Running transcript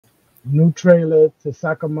New trailer to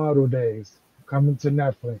Sakamoto Days coming to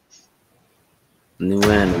Netflix. New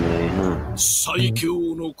anime, huh? 最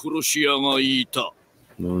強の殺し屋がいた。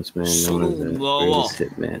 Most man known as the greatest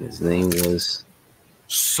hitman. His name was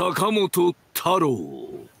Sakamoto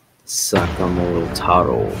Taro. Sakamoto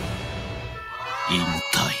Taro. 引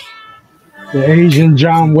退。 The Asian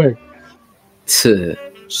John Wick.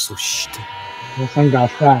 そして This one got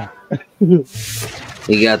fat.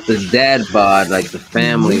 He got the dad bod, like the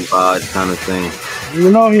family bod kind of thing. You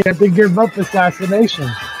know, he had to give up assassination.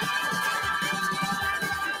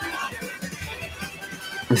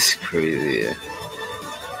 It's crazy, yeah.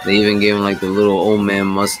 They even gave him like the little old man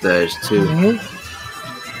mustache too.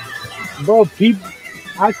 Bro,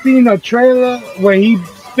 I seen a trailer where he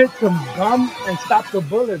spit some gum and stopped the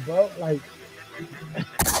bullet, bro. Like,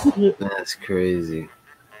 That's crazy.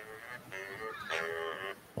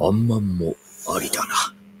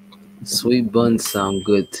 Sweet buns sound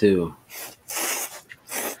good too.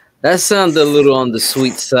 That sounded a little on the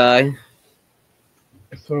sweet side.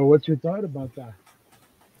 so what you thought about that?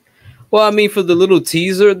 Well, I mean, for the little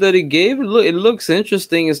teaser that he gave, it looks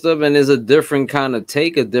interesting and stuff, and there's a different kind of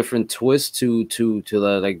take, a different twist to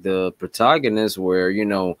like the protagonist, where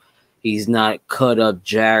he's not cut up,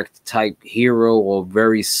 jacked type hero, or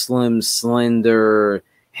very slim, slender,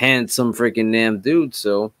 handsome freaking damn dude.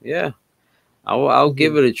 So yeah, I'll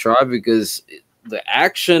give it a try because the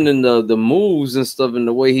action and the moves and stuff and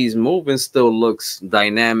the way he's moving still looks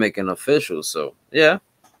dynamic and official. So yeah,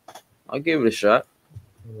 I'll give it a shot.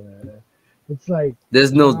 Yeah. It's like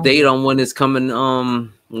There's no date on when it's coming,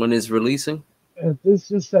 when it's releasing. This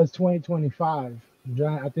just says 2025.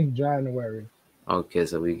 I think January. Okay,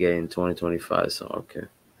 so we get in 2025. So okay.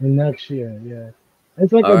 And next year, yeah.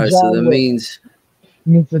 It's like All right, so that Wick. means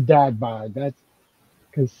The dad bod. That's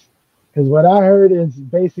because what I heard is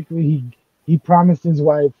basically he promised his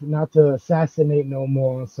wife not to assassinate no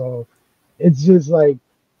more. So it's just like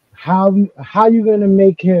how you gonna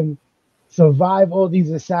make him survive all these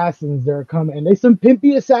assassins that are coming, and they some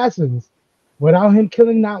pimpy assassins, without him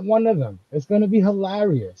killing not one of them. It's gonna be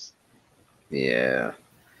hilarious. yeah,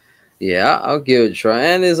 I'll give it a try.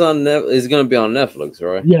 And it's gonna be on Netflix,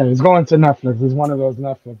 right? Yeah, it's going to Netflix. It's one of those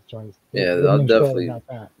Netflix choices. Yeah, I'll definitely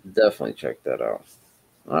check that out.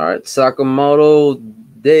 All right, Sakamoto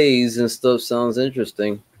Days and stuff sounds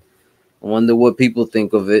interesting. I wonder what people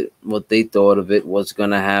think of it, what they thought of it, what's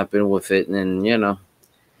gonna happen with it, and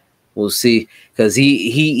we'll see. Because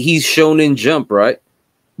he's Shonen Jump, right?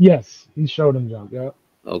 Yes, he showed him Jump. Yeah.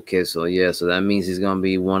 Okay, so that means he's gonna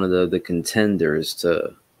be one of the contenders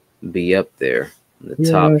to be up there, the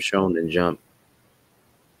top Shonen Jump.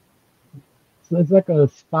 So it's like a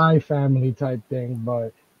spy family type thing,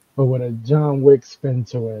 but with a John Wick spin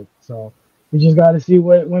to it. So we just got to see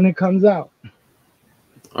when it comes out.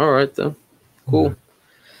 All right, then. Cool.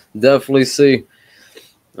 Definitely see.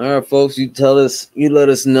 All right, folks, you let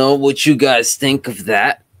us know what you guys think of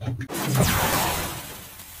that.